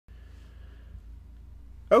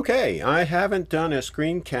Okay, I haven't done a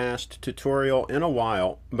screencast tutorial in a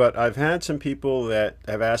while, but I've had some people that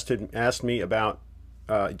have asked me about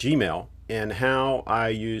Gmail and how I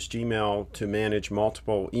use Gmail to manage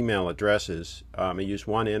multiple email addresses. I use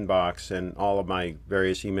one inbox and all of my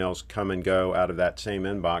various emails come and go out of that same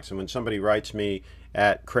inbox. And when somebody writes me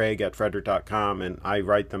at Craig@Frederick.com and I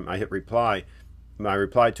write them, I hit reply, my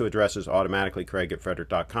reply to address is automatically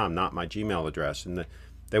Craig@Frederick.com, not my Gmail address. And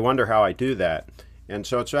they wonder how I do that. And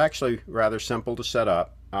so it's actually rather simple to set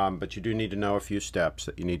up, but you do need to know a few steps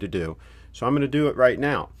that you need to do. So I'm going to do it right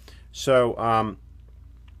now. So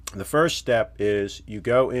the first step is you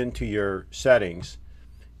go into your settings,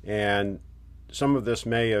 and some of this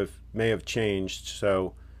may have changed.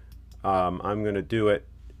 So I'm going to do it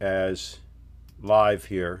as live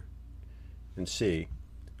here and see.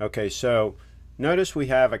 Okay, so notice we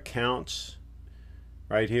have accounts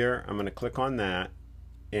right here. I'm going to click on that.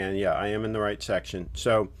 And yeah, I am in the right section.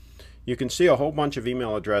 So you can see a whole bunch of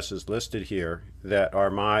email addresses listed here that are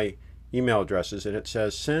my email addresses, and it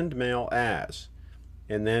says send mail as.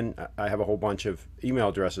 And then I have a whole bunch of email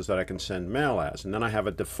addresses that I can send mail as. And then I have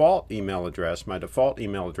a default email address. My default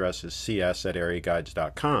email address is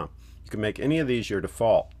cs@areaguides.com. You can make any of these your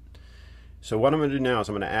default. So what I'm going to do now is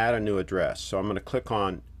I'm going to add a new address. So I'm going to click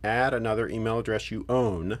on add another email address you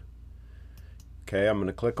own. Okay, I'm going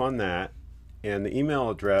to click on that. And the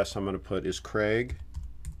email address I'm going to put is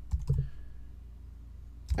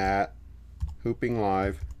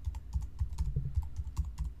Craig@HoopingLive.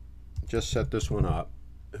 Just set this one up,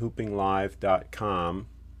 hoopinglive.com.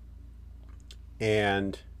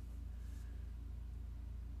 And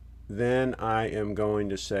then I am going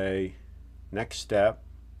to say next step.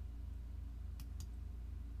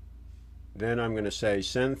 Then I'm going to say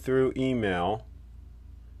send through email,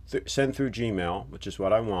 send through Gmail, which is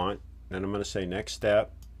what I want. And I'm going to say next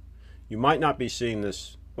step. You might not be seeing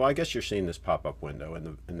this. Well, I guess you're seeing this pop-up window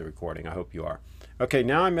in the recording. I hope you are. Okay,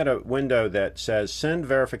 now I'm at a window that says send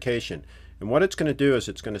verification. And what it's going to do is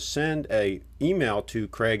it's going to send a email to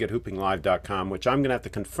Craig@hoopinglive.com, which I'm going to have to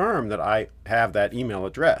confirm that I have that email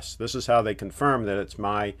address. This is how they confirm that it's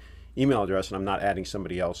my email address and I'm not adding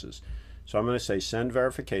somebody else's. So I'm going to say send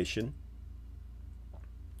verification.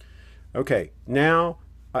 Okay, now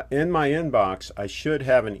in my inbox, I should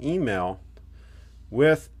have an email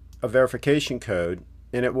with a verification code,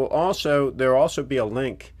 and it will also, there will also be a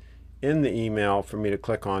link in the email for me to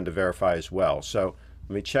click on to verify as well. So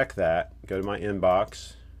let me check that. Go to my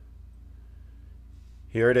inbox.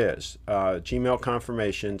 Here it is, Gmail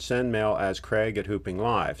confirmation, send mail as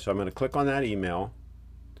Craig@HoopingLive. So I'm going to click on that email,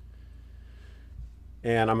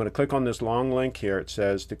 and I'm going to click on this long link here. It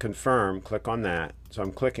says to confirm, click on that. So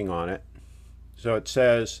I'm clicking on it. So it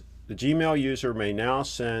says the Gmail user may now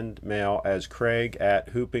send mail as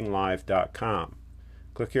Craig@hoopinglive.com.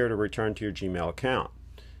 Click here to return to your Gmail account.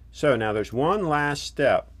 So now there's one last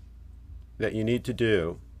step that you need to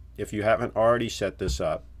do if you haven't already set this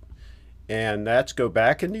up, and that's go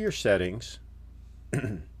back into your settings.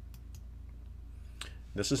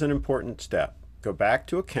 This is an important step. Go back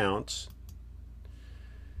to accounts.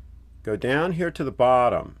 Go down here to the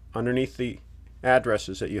bottom underneath the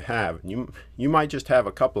addresses that you have. You might just have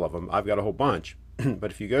a couple of them. I've got a whole bunch. But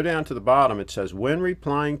if you go down to the bottom, it says when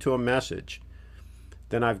replying to a message.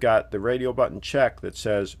 Then I've got the radio button check that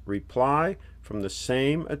says reply from the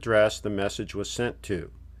same address the message was sent to.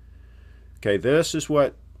 Okay, this is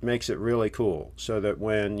what makes it really cool, so that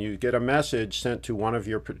when you get a message sent to one of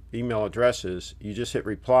your email addresses, you just hit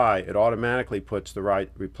reply. It automatically puts the right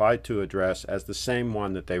reply to address as the same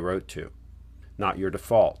one that they wrote to, not your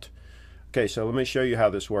default. Okay, so let me show you how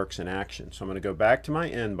this works in action. So I'm going to go back to my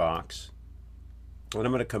inbox, and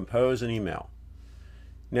I'm going to compose an email.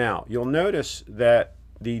 Now, you'll notice that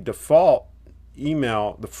the default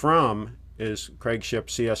email, the from, is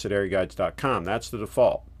CraigShipp.cs@areaguides.com. That's the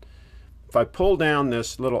default. If I pull down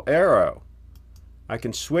this little arrow, I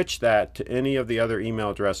can switch that to any of the other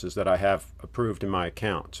email addresses that I have approved in my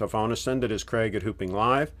account. So if I want to send it as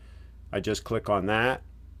Craig@HoopingLive, I just click on that,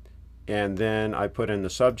 and then I put in the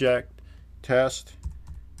subject, test,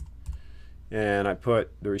 and I put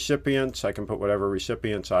the recipients. I can put whatever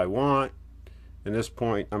recipients I want. At this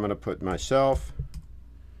point, I'm going to put myself.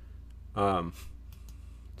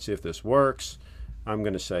 See if this works. I'm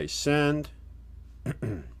going to say send.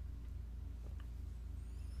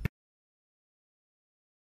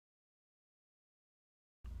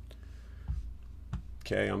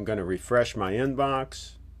 Okay, I'm going to refresh my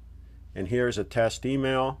inbox, and here's a test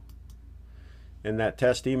email. And that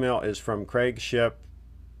test email is from CraigShipp,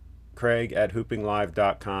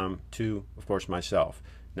 Craig@hoopinglive.com to, of course, myself.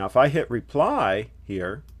 Now if I hit reply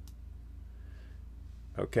here,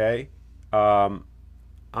 Okay, I'm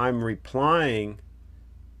replying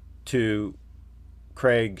to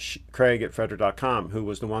Craig at Frederick.com, who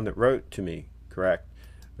was the one that wrote to me, correct?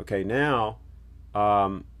 Okay, now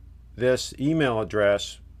this email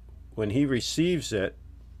address, when he receives it,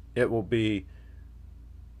 it will be,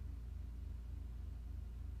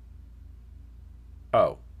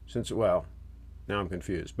 oh, well, now I'm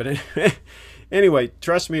confused. But anyway,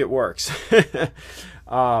 trust me, it works.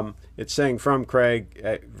 It's saying from Craig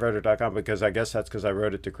at Frederick.com because I guess that's because I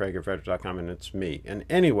wrote it to Craig at Frederick.com and it's me. And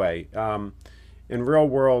anyway, in real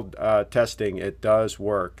world testing, it does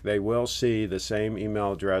work. They will see the same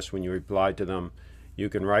email address when you reply to them. You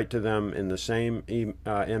can write to them in the same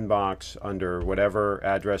inbox under whatever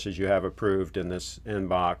addresses you have approved in this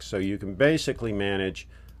inbox. So you can basically manage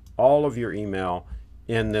all of your email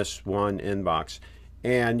in this one inbox.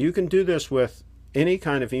 And you can do this with any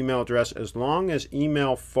kind of email address as long as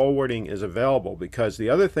email forwarding is available, because the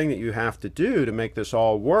other thing that you have to do to make this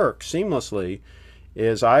all work seamlessly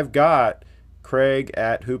is I've got Craig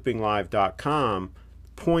at hoopinglive.com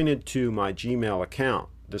pointed to my Gmail account,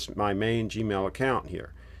 my main Gmail account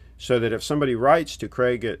here, so that if somebody writes to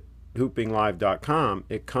Craig at hoopinglive.com,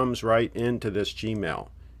 it comes right into this Gmail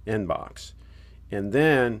inbox. And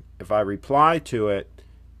then if I reply to it,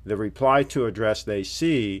 the reply to address they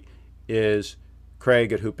see is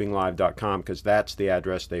Craig at hoopinglive.com, because that's the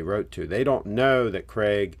address they wrote to. They don't know that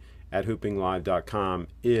Craig at hoopinglive.com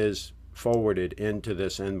is forwarded into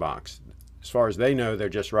this inbox. As far as they know, they're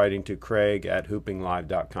just writing to Craig at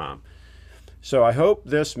hoopinglive.com. So I hope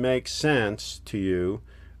this makes sense to you.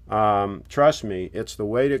 Trust me, it's the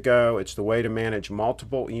way to go. It's the way to manage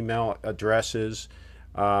multiple email addresses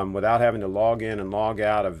without having to log in and log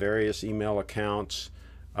out of various email accounts.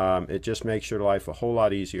 It just makes your life a whole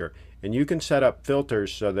lot easier. And you can set up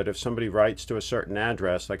filters so that if somebody writes to a certain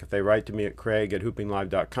address, like if they write to me at Craig at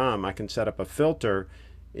hoopinglive.com, I can set up a filter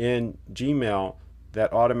in Gmail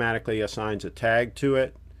that automatically assigns a tag to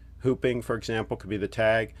it. Hooping, for example, could be the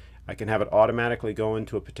tag. I can have it automatically go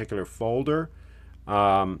into a particular folder,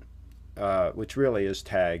 which really is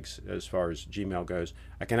tags as far as Gmail goes.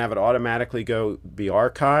 I can have it automatically be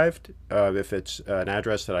archived if it's an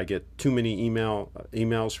address that I get too many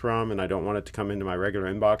emails from and I don't want it to come into my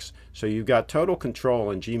regular inbox. So you've got total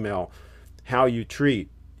control in Gmail how you treat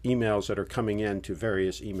emails that are coming in to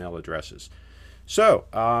various email addresses. So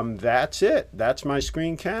that's it. That's my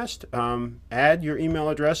screencast. Add your email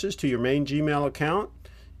addresses to your main Gmail account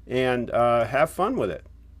and have fun with it.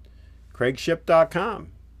 CraigShipp.com.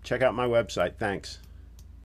 Check out my website. Thanks.